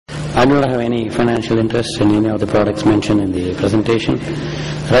I do not have any financial interest in any of the products mentioned in the presentation.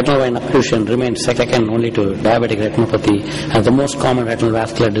 Retinal vein occlusion remains second only to diabetic retinopathy as the most common retinal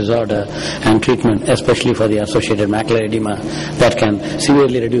vascular disorder, and treatment, especially for the associated macular edema that can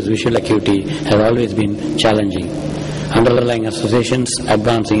severely reduce visual acuity, has always been challenging. Underlying associations: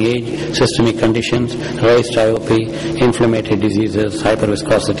 advancing age, systemic conditions, raised IOP, inflammatory diseases,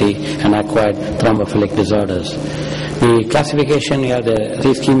 hyperviscosity, and acquired thrombophilic disorders. The classification, you have the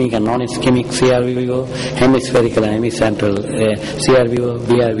ischemic and non-ischemic CRVO, hemispherical and hemicentral CRVO,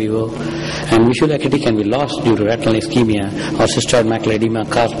 BRVO, and visual acuity can be lost due to retinal ischemia or cystoid macular edema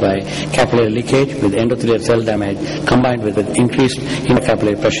caused by capillary leakage with endothelial cell damage combined with increased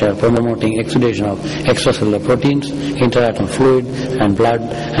intercapillary pressure promoting exudation of extracellular proteins, intraretinal fluid and blood,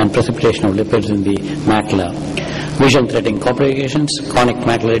 and precipitation of lipids in the macula. Vision-threatening complications: chronic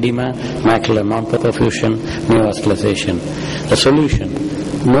macular edema, macular non-perfusion, neovascularization. The solution: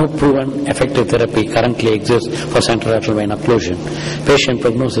 no proven effective therapy currently exists for central retinal vein occlusion. Patient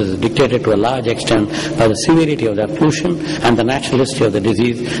prognosis is dictated to a large extent by the severity of the occlusion and the natural history of the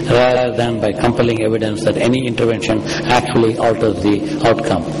disease rather than by compelling evidence that any intervention actually alters the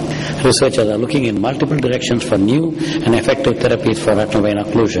outcome. Researchers are looking in multiple directions for new and effective therapies for retinal vein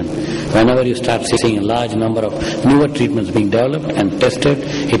occlusion. Whenever you start seeing a large number of newer treatments being developed and tested,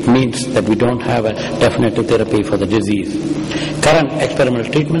 it means that we don't have a definitive therapy for the disease. Current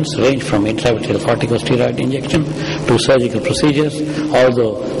experimental treatments range from intravitreal corticosteroid injection to surgical procedures.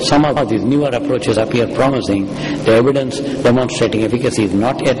 Although some of these newer approaches appear promising, the evidence demonstrating efficacy is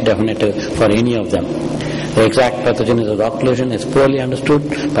not yet definitive for any of them. The exact pathogenesis of occlusion is poorly understood,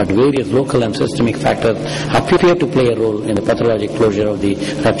 but various local and systemic factors appear to play a role in the pathologic closure of the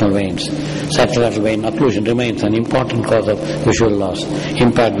retinal veins. Central retinal vein occlusion remains an important cause of visual loss.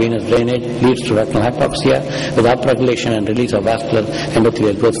 Impaired venous drainage leads to retinal hypoxia with upregulation and release of vascular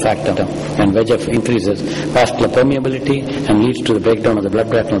endothelial growth factor, and VEGF increases vascular permeability and leads to the breakdown of the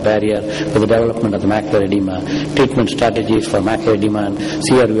blood-retinal barrier with the development of the macular edema. Treatment strategies for macular edema and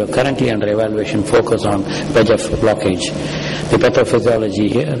CRVO are currently under evaluation focus on VEGF blockage. The pathophysiology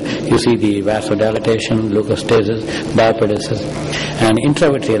here, you see the vasodilatation, leukostasis, diapedesis, and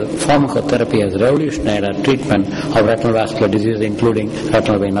intravitreal pharmacotherapy has revolutionized our treatment of retinal vascular disease, including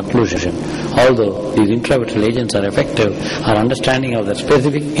retinal vein occlusion. Although these intravitreal agents are effective, our understanding of the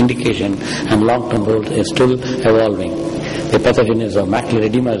specific indication and long-term roles is still evolving. The pathogenesis of macular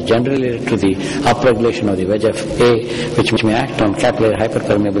edema is generally related to the upregulation of the VEGF-A, which may act on capillary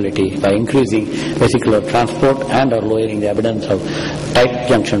hyperpermeability by increasing vesicular transport and or lowering the abundance of tight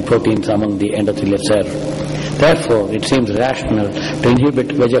junction proteins among the endothelial cell. Therefore, it seems rational to inhibit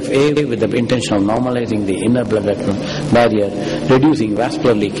VEGF-A with the intention of normalizing the inner blood-retinal barrier, reducing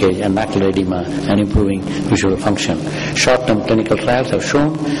vascular leakage and macular edema, and improving visual function. Short-term clinical trials have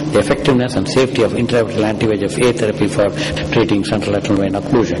shown the effectiveness and safety of intravitreal anti-VEGF-A therapy for treating central retinal vein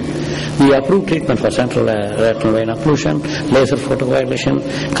occlusion. The approved treatment for central retinal vein occlusion, laser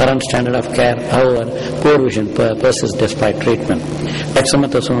photocoagulation, current standard of care. However, poor vision persists despite treatment.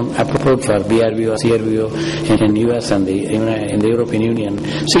 Dexamethasone approved for BRVO, CRVO in US and in the European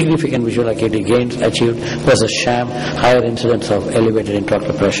Union. Significant visual acuity gains achieved versus sham, higher incidence of elevated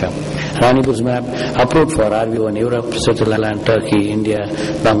intraocular pressure. Ranibizumab approved for RVO in Europe, Switzerland, Turkey, India,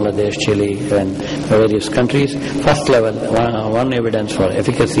 Bangladesh, Chile, and various countries. First level one evidence for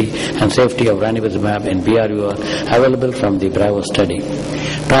efficacy and safety of ranibizumab in BRVO available from the Bravo study.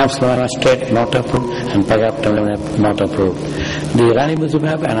 Transfermastate not approved and pegaptamab not approved. The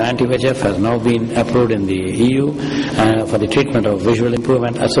ranibizumab and anti-VEGF has now been approved in the EU for the treatment of visual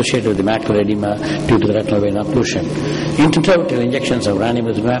improvement associated with the macular edema due to the retinal vein occlusion. Intravitreal injections of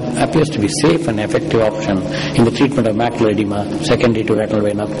ranibizumab appears to be safe and effective option in the treatment of macular edema secondary to retinal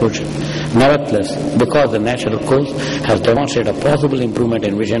vein occlusion. Nevertheless, because the natural course has demonstrated a possible improvement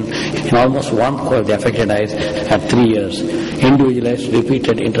in vision in almost one-quarter of the affected eyes at 3 years, individualized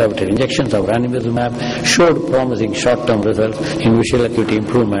repeated intravitreal injections of ranibizumab showed promising short-term results in visual acuity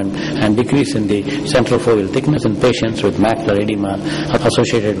improvement and decrease in the central foveal thickness in patients with macular edema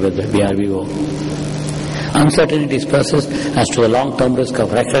associated with BRVO. Uncertainties persist as to the long-term risk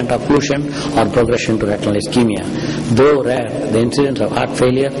of recurrent occlusion or progression to retinal ischemia. Though rare, the incidence of heart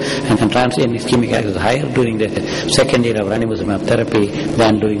failure and transient ischemic attacks is higher during the second year of ranibizumab therapy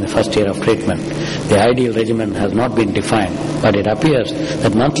than during the first year of treatment. The ideal regimen has not been defined, but it appears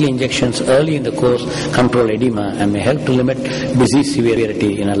that monthly injections early in the course control edema and may help to limit disease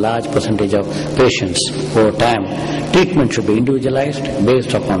severity in a large percentage of patients. Over time, treatment should be individualized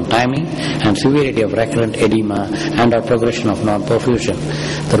based upon timing and severity of recurrent edema and or progression of non-perfusion.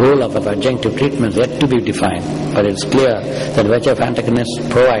 The role of adjunctive treatment is yet to be defined, but it is clear that VEGF antagonists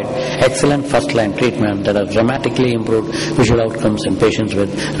provide excellent first-line treatment that has dramatically improved visual outcomes in patients with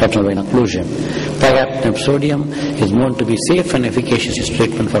retinal vein occlusion. Pegaptinib sodium is known to be safe and efficacious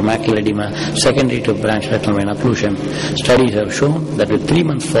treatment for macular edema secondary to branch retinal vein occlusion. Studies have shown that with 3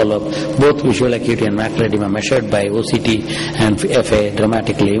 months follow-up, both visual acuity and macular edema measured by OCT and FA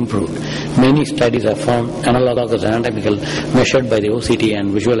dramatically improved. Many studies have found analogous anatomical measured by the OCT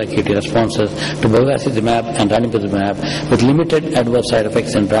and visual acuity responses to bevacizumab and ranibizumab with limited adverse side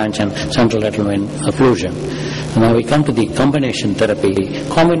effects in branch and central retinal vein occlusion. Now we come to the combination therapy.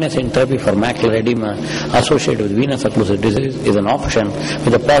 Combination therapy for macular edema associated with venous occlusive disease is an option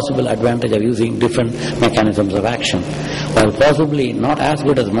with a possible advantage of using different mechanisms of action. While possibly not as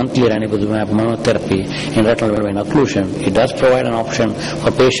good as monthly ranibizumab monotherapy in retinal vein occlusion, it does provide an option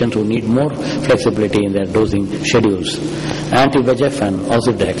for patients who need more flexibility in their dosing schedules. Anti-VEGF and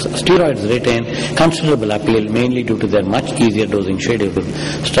Ozurdex. Steroids retain considerable appeal mainly due to their much easier dosing schedule.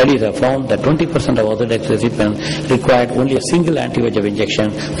 Studies have found that 20% of Ozurdex recipients required only a single anti-VEGF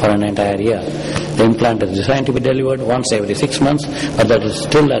injection for an entire year. The implant is designed to be delivered once every 6 months, but that is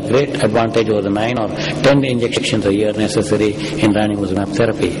still a great advantage over the 9 or 10 injections a year necessary in ranibizumab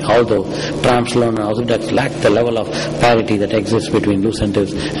therapy, although Triamcinolone and Ozurdex lack the level of parity that exists between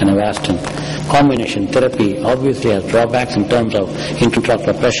Lucentis and Avastin. Combination therapy obviously has drawbacks in terms of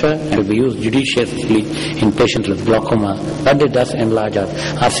intraocular pressure and will be used judiciously in patients with glaucoma, but it does enlarge our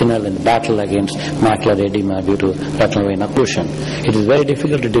arsenal in the battle against macular edema due to retinal vein occlusion. It is very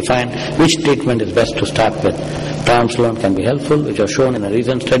difficult to define which treatment is best to start with. Triamcinolone can be helpful, which was shown in a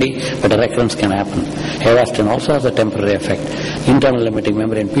recent study, but a recurrence can happen. Avastin also has a temporary effect. Internal limiting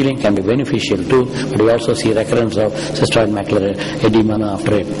membrane peeling can be beneficial too, but we also see recurrence of cystoid macular edema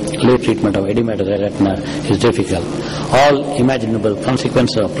after a late treatment of edema to the retina is difficult. All imaginable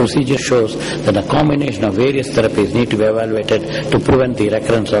consequences of procedure shows that a combination of various therapies need to be evaluated to prevent the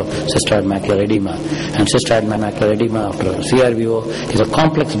recurrence of cystoid macular edema. And cystoid macular edema after CRVO is a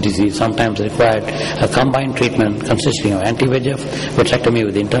complex disease, sometimes required a combined treatment consisting of anti-VEGF, vitrectomy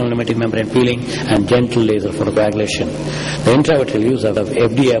with internal limiting membrane peeling, and gentle laser photocoagulation. The intravitreal use of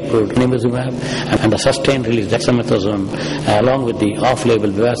FDA-approved ranibizumab and the sustained-release dexamethasone, along with the off-label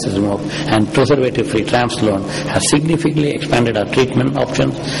bevacizumab and preservative-free Triamcinolone, has significantly expanded our treatment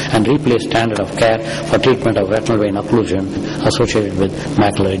options and replaced standard of care for treatment of retinal vein occlusion associated with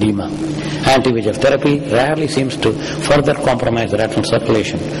macular edema. Anti-VEGF therapy rarely seems to further compromise the retinal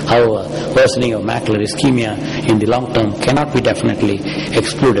circulation. However, worsening of macular ischemia in the long term cannot be definitely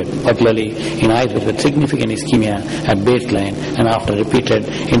excluded, particularly in eyes with significant ischemia at baseline and after repeated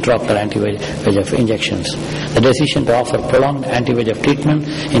intraocular anti-VEGF injections. The decision to offer prolonged anti-VEGF treatment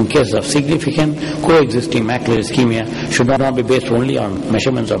in cases of significant coexisting macular ischemia should not be based only on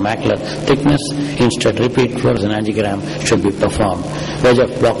measurements of macular thickness. Instead, repeat fluorescein angiogram should be performed. VEGF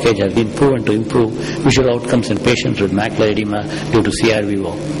blockage has been proven to improve visual outcomes in patients with macular edema due to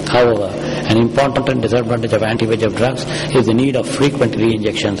CRVO. However, an important disadvantage of anti-VEGF drugs is the need of frequent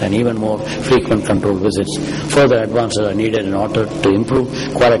re-injections and even more frequent control visits. Further advances are needed in order to improve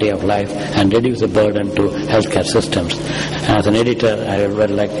quality of life and reduce the burden to healthcare systems. As an editor, I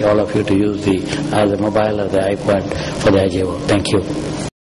would like all of you to use the mobile or the iPad for the IJO. Thank you.